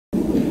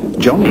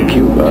Johnny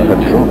Cuba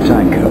had dropped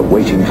anchor,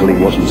 waiting till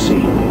he wasn't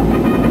seen.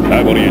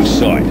 Nobody in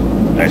sight.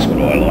 That's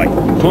what I like.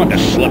 Trying to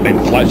slip in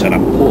closer to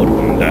port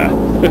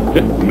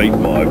and meet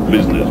my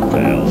business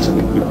pals.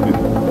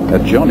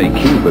 Johnny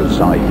Cuba's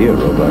idea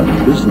of a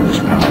business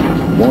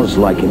pal was,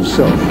 like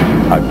himself,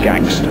 a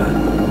gangster.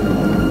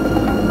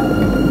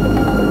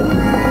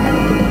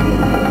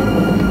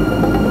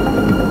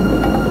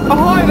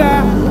 Ahoy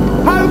there!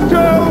 Hove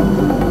to!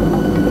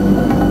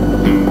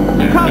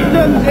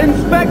 Customs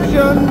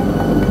inspection!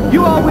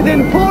 You are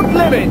within port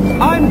limits!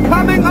 I'm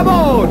coming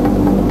aboard!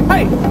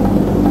 Hey!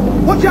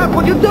 Watch out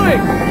what you're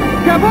doing!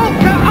 Careful!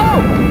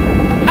 Oh!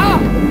 Ah!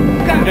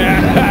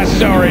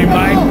 Sorry,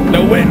 mate.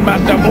 The wind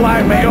must have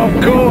blown me off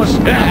course.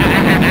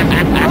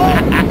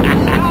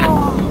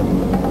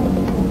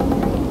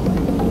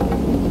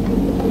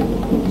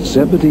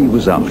 Zebedee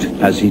was out,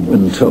 as he'd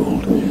been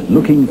told,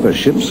 looking for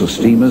ships or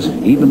steamers,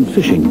 even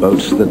fishing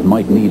boats that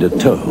might need a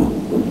tow.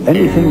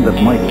 Anything that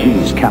might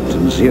please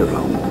Captain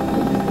Zero.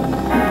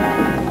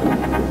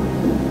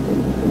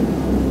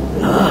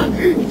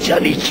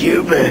 Johnny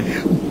Cuba.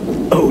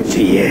 Oh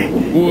dear.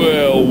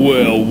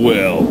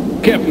 Well.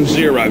 Captain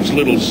Zero's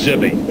little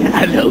Zibby.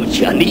 Hello,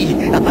 Johnny.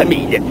 I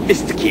mean,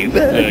 Mr.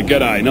 Cuba.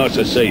 G'day, nice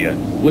to see you.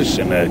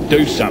 Listen,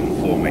 do something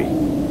for me.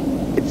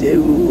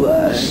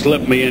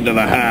 Slip me into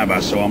the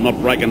harbour so I'm not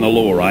breaking the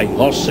law, eh?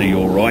 I'll see you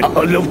all right.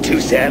 I'd love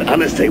to, sir.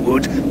 Honest, I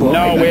would.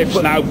 No ifs,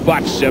 no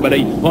buts,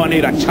 Zebedee. I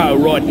need a tow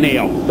right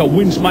now. The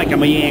wind's making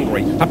me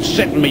angry,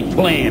 upsetting me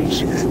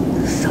plans.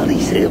 Sorry,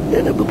 sir.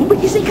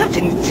 But you see,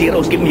 Captain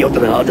Zero's giving me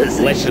other orders.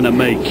 Listen to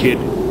me, kid.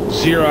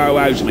 Zero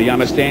owes me,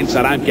 understand?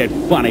 So don't get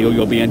funny or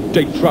you'll be in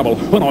deep trouble.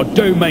 And I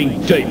do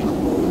mean deep.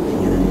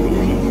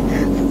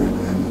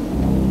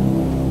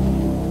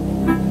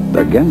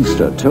 The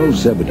gangster told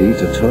Zebedee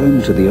to tow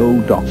him to the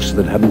old docks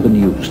that hadn't been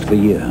used for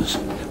years,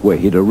 where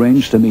he'd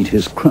arranged to meet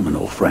his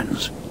criminal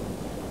friends.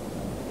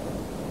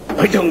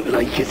 I don't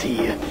like it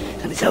here,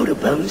 and it's out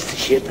of bounds to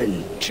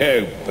shipping.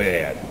 Too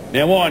bad.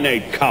 Now I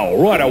need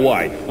coal right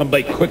away, and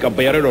be quick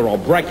about it or I'll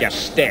break your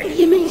stack.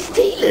 You mean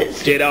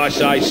stealers? Did I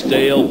say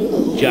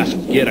steal? Just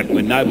get it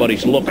when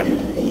nobody's looking.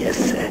 Yes,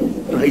 sir.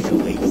 Right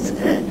away,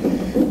 sir.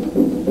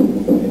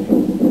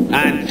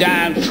 And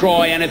don't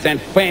try anything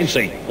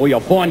fancy, or you'll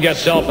find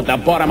yourself at the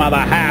bottom of the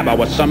harbour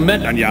with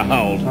cement on your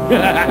hold.